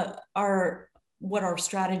attention what our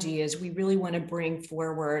strategy is. We really want to bring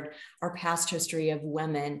forward our past history of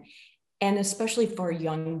women, and especially for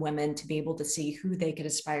young women to be able to see who they could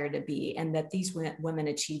aspire to be, and that these women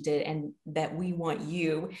achieved it, and that we want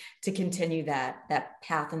you to continue that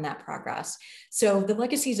path and that progress. So the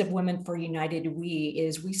Legacies of Women for United We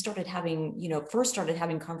is we started having, first started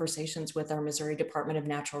having conversations with our Missouri Department of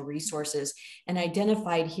Natural Resources, and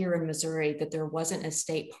identified here in Missouri that there wasn't a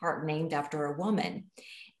state park named after a woman.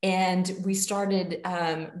 And we started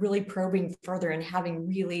really probing further and having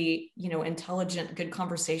really, intelligent, good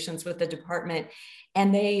conversations with the department.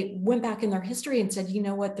 And they went back in their history and said, you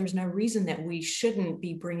know what, there's no reason that we shouldn't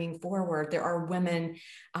be bringing forward. There are women,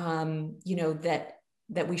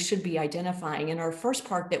 that we should be identifying. And our first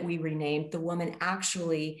park that we renamed, the woman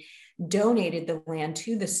actually donated the land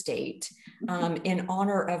to the state in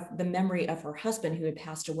honor of the memory of her husband who had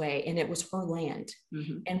passed away, and it was her land.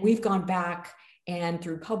 Mm-hmm. And we've gone back and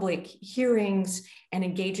through public hearings and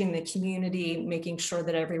engaging the community, making sure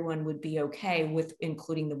that everyone would be okay with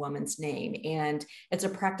including the woman's name. And it's a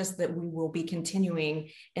practice that we will be continuing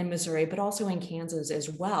in Missouri, but also in Kansas as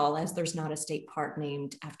well, as there's not a state park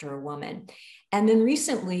named after a woman. And then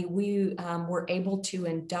recently we were able to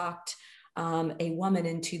induct a woman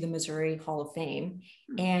into the Missouri Hall of Fame.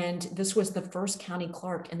 And this was the first county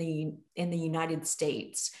clerk in the United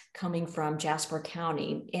States, coming from Jasper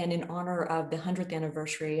County. And in honor of the 100th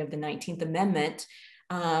anniversary of the 19th Amendment,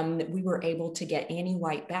 we were able to get Annie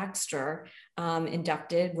White Baxter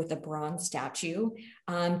inducted with a bronze statue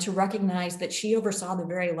to recognize that she oversaw the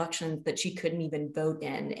very elections that she couldn't even vote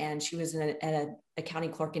in. And she was a county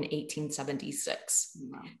clerk in 1876.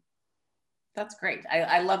 Wow. That's great.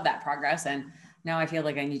 I love that progress. And now I feel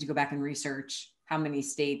like I need to go back and research how many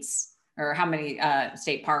states or how many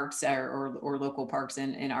state parks or local parks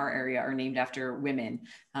in our area are named after women,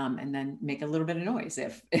 and then make a little bit of noise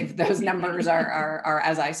if those numbers are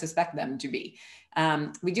as I suspect them to be.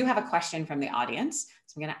 We do have a question from the audience,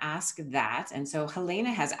 so I'm going to ask that. And so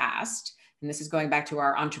Helena has asked, and this is going back to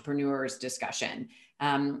our entrepreneurs discussion.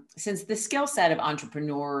 Since the skill set of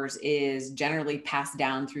entrepreneurs is generally passed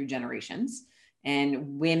down through generations,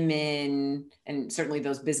 and women, and certainly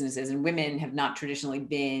those businesses and women have not traditionally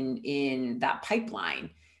been in that pipeline,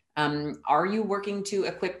 are you working to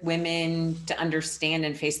equip women to understand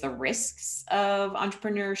and face the risks of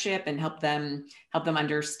entrepreneurship and help them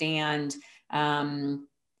understand, help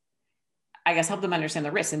them understand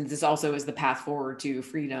the risks? And this also is the path forward to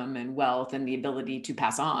freedom and wealth and the ability to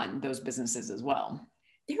pass on those businesses as well.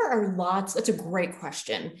 There are lots, that's a great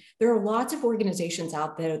question. There are lots of organizations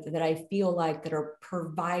out there that I feel like that are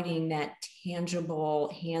providing that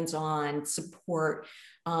tangible, hands-on support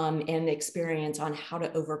and experience on how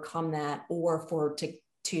to overcome that, or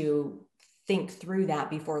to think through that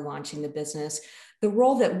before launching the business. The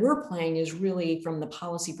role that we're playing is really from the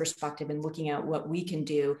policy perspective and looking at what we can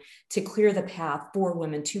do to clear the path for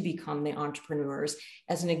women to become the entrepreneurs.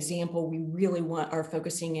 As an example, we really are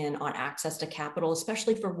focusing in on access to capital,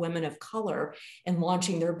 especially for women of color and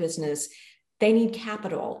launching their business. They need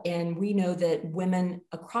capital. And we know that women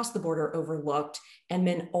across the board are overlooked and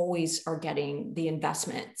men always are getting the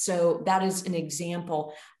investment. So that is an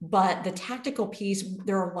example. But the tactical piece,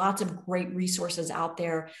 there are lots of great resources out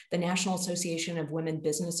there. The National Association of Women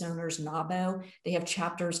Business Owners, NAWBO, they have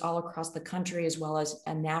chapters all across the country as well as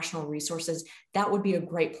national resources. That would be a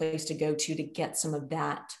great place to go to get some of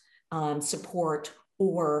that support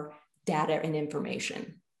or data and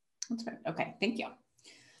information. That's right. Okay, thank you.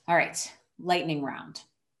 All right. Lightning round.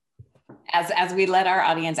 As we let our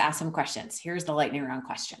audience ask some questions, here's the lightning round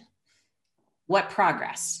question. What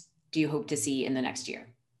progress do you hope to see in the next year?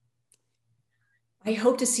 I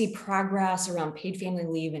hope to see progress around paid family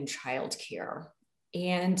leave and childcare.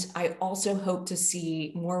 And I also hope to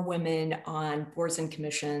see more women on boards and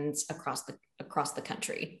commissions across the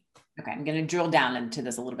country. Okay, I'm going to drill down into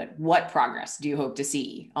this a little bit. What progress do you hope to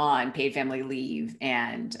see on paid family leave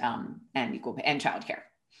and equal pay and childcare?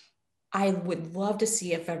 I would love to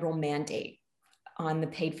see a federal mandate on the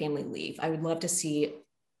paid family leave. I would love to see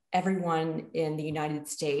everyone in the United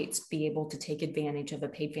States be able to take advantage of a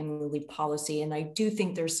paid family leave policy. And I do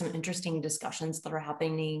think there's some interesting discussions that are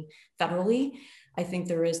happening federally. I think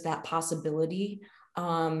there is that possibility.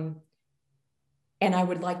 And I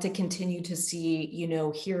would like to continue to see,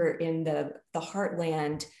 here in the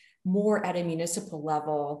heartland, more at a municipal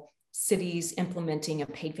level, cities implementing a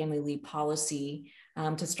paid family leave policy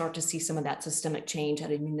to start to see some of that systemic change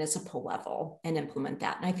at a municipal level and implement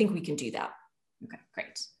that. And I think we can do that. Okay,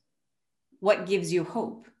 great. What gives you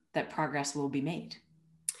hope that progress will be made?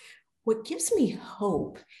 What gives me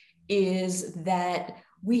hope is that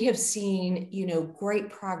we have seen, great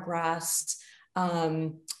progress,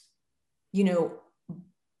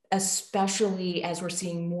 especially as we're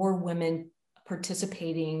seeing more women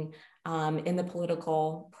participating in the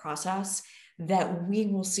political process, that we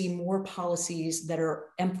will see more policies that are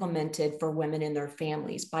implemented for women and their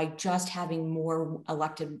families by just having more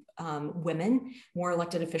elected women, more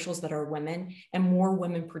elected officials that are women, and more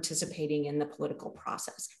women participating in the political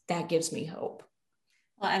process. That gives me hope.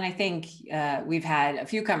 Well, and I think we've had a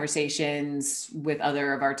few conversations with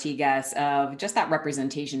other of our T guests of just that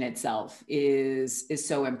representation itself is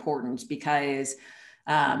so important, because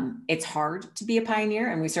it's hard to be a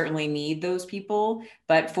pioneer, and we certainly need those people.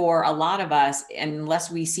 But for a lot of us,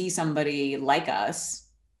 unless we see somebody like us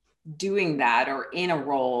doing that or in a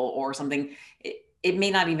role or something, it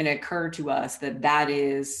may not even occur to us that that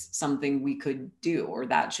is something we could do, or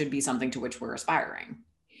that should be something to which we're aspiring.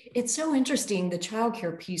 It's so interesting. The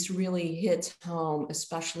childcare piece really hits home,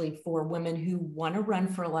 especially for women who want to run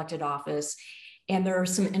for elected office. And there are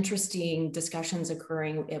some interesting discussions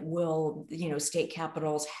occurring. It will, state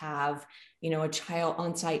capitals have, a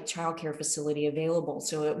on-site childcare facility available.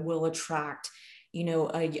 So it will attract,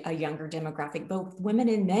 a younger demographic, both women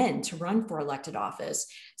and men, to run for elected office.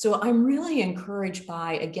 So I'm really encouraged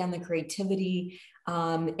by, again, the creativity.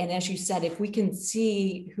 And as you said, if we can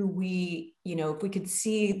see if we could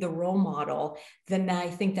see the role model, then I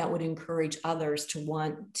think that would encourage others to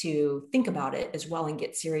want to think about it as well and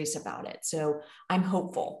get serious about it. So I'm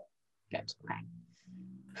hopeful. Good. Okay.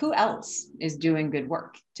 Who else is doing good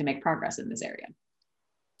work to make progress in this area?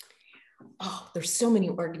 Oh, there's so many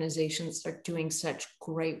organizations that are doing such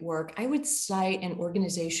great work. I would cite an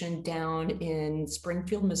organization down in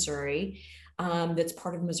Springfield, Missouri, that's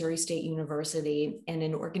part of Missouri State University, and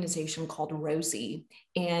an organization called Rosie.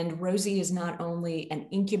 And Rosie is not only an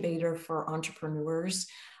incubator for entrepreneurs,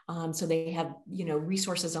 so they have,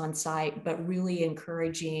 resources on site, but really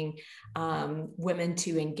encouraging women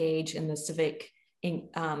to engage in the civic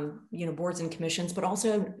boards and commissions, but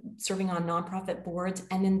also serving on nonprofit boards,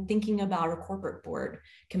 and then thinking about a corporate board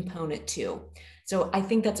component too. So I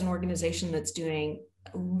think that's an organization that's doing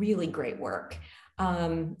really great work.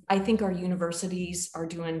 I think our universities are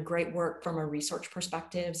doing great work from a research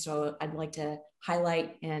perspective. So I'd like to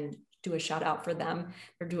highlight and do a shout out for them.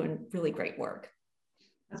 They're doing really great work.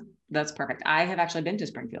 That's perfect. I have actually been to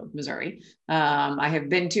Springfield, Missouri. I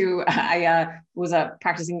was a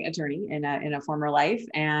practicing attorney in a former life,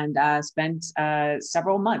 and spent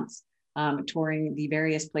several months touring the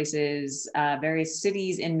various places, various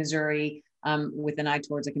cities in Missouri, with an eye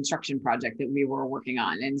towards a construction project that we were working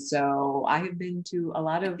on. And so I have been to a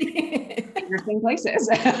lot of interesting places.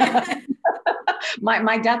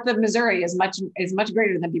 My depth of Missouri is much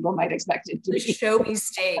greater than people might expect it to be. Show me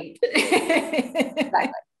state.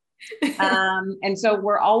 Exactly. And so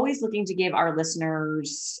we're always looking to give our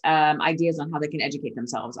listeners ideas on how they can educate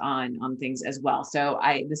themselves on things as well. So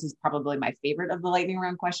this is probably my favorite of the lightning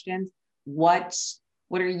round questions. What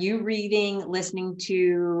are you reading, listening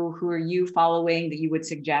to? Who are you following that you would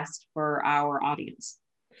suggest for our audience?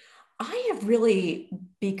 I have really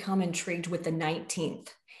become intrigued with the 19th.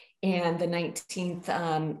 And the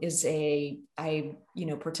 19th is I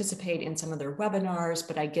participate in some of their webinars,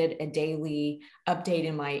 but I get a daily update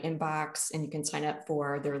in my inbox, and you can sign up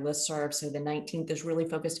for their listserv. So the 19th is really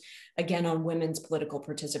focused, again, on women's political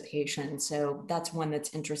participation. So that's one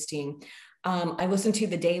that's interesting. I listen to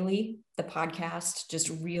The Daily, the podcast, just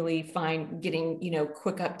really getting,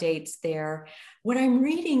 quick updates there. What I'm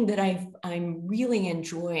reading that I'm really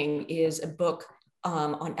enjoying is a book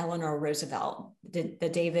on Eleanor Roosevelt, the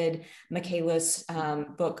David Michaelis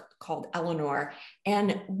book called Eleanor.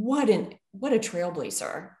 And what a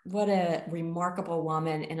trailblazer, what a remarkable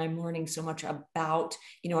woman. And I'm learning so much about,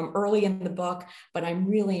 I'm early in the book, but I'm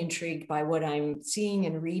really intrigued by what I'm seeing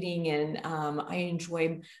and reading. And I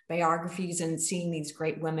enjoy biographies and seeing these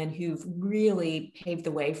great women who've really paved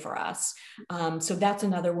the way for us. So that's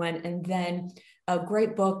another one. And then a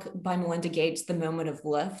great book by Melinda Gates, The Moment of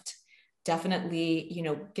Lift. Definitely,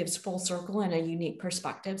 gives full circle and a unique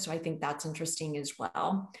perspective. So I think that's interesting as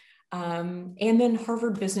well. And then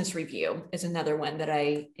Harvard Business Review is another one that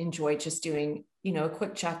I enjoy just doing, a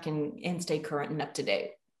quick check and stay current and up to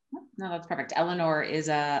date. No, that's perfect. Eleanor is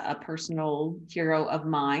a personal hero of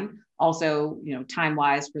mine. Also,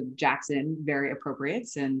 time-wise for Jackson, very appropriate,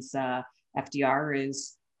 since FDR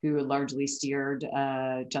is who largely steered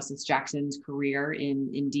Justice Jackson's career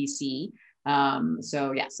in DC.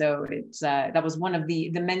 So it's that was one of the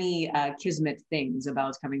many kismet things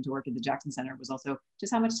about coming to work at the Jackson Center, was also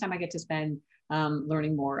just how much time I get to spend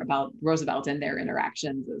learning more about Roosevelt and their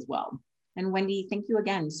interactions as well. And Wendy, thank you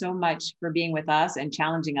again so much for being with us and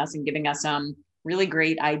challenging us and giving us some really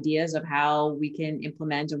great ideas of how we can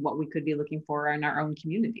implement and what we could be looking for in our own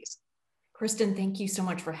communities. Kristen, thank you so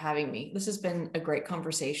much for having me. This has been a great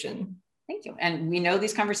conversation. Thank you. And we know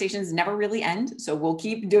these conversations never really end, so we'll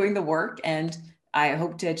keep doing the work, and I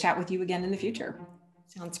hope to chat with you again in the future.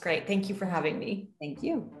 Sounds great. Thank you for having me. Thank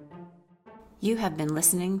you. You have been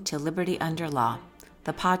listening to Liberty Under Law,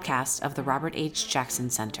 the podcast of the Robert H. Jackson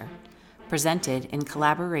Center, presented in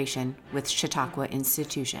collaboration with Chautauqua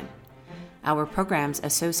Institution. Our program's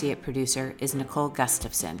associate producer is Nicole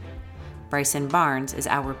Gustafson. Bryson Barnes is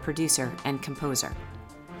our producer and composer.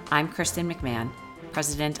 I'm Kristen McMahon,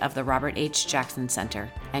 president of the Robert H. Jackson Center,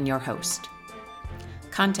 and your host.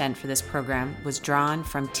 Content for this program was drawn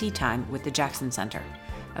from Tea Time with the Jackson Center,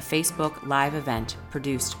 a Facebook Live event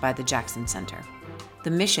produced by the Jackson Center.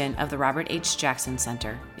 The mission of the Robert H. Jackson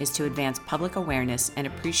Center is to advance public awareness and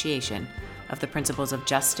appreciation of the principles of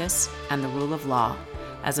justice and the rule of law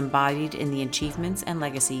as embodied in the achievements and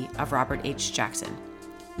legacy of Robert H. Jackson,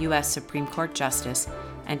 U.S. Supreme Court Justice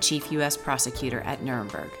and Chief U.S. Prosecutor at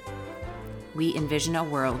Nuremberg. We envision a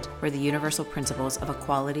world where the universal principles of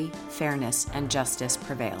equality, fairness, and justice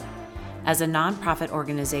prevail. As a nonprofit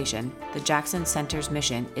organization, the Jackson Center's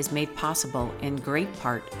mission is made possible in great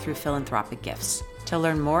part through philanthropic gifts. To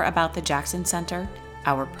learn more about the Jackson Center,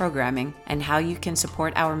 our programming, and how you can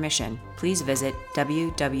support our mission, please visit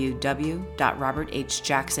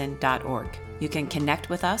www.roberthjackson.org. You can connect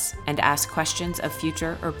with us and ask questions of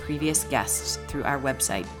future or previous guests through our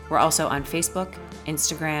website. We're also on Facebook,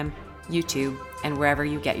 Instagram, YouTube, and wherever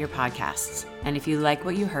you get your podcasts. And if you like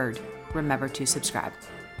what you heard, remember to subscribe.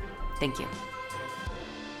 Thank you.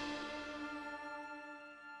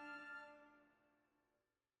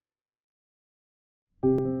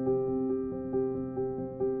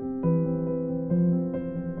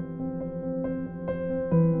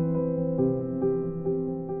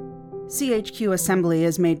 CHQ Assembly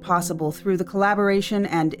is made possible through the collaboration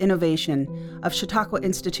and innovation of Chautauqua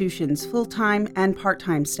Institution's full-time and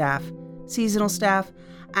part-time staff, seasonal staff,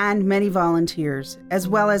 and many volunteers, as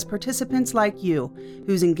well as participants like you,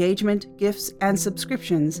 whose engagement, gifts, and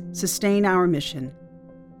subscriptions sustain our mission.